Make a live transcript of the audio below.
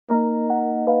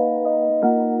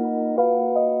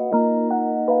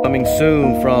coming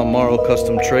soon from Morrow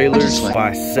Custom Trailers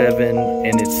by 7,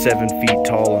 and it's 7 feet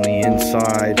tall on the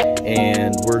inside.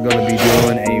 And we're going to be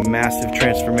doing a massive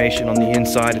transformation on the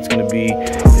inside. It's going to be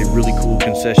a really cool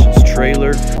concessions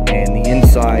trailer, and the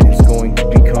inside is going to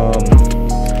become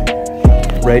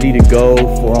ready to go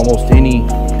for almost any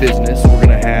business. We're going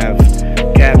to have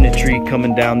cabinetry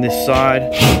coming down this side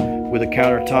with a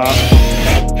countertop,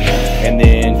 and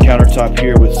then countertop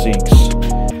here with sinks.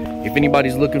 If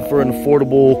anybody's looking for an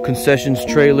affordable concessions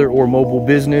trailer or mobile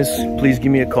business, please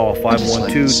give me a call,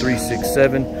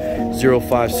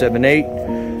 512-367-0578,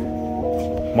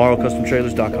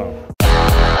 morrowcustomtrailers.com.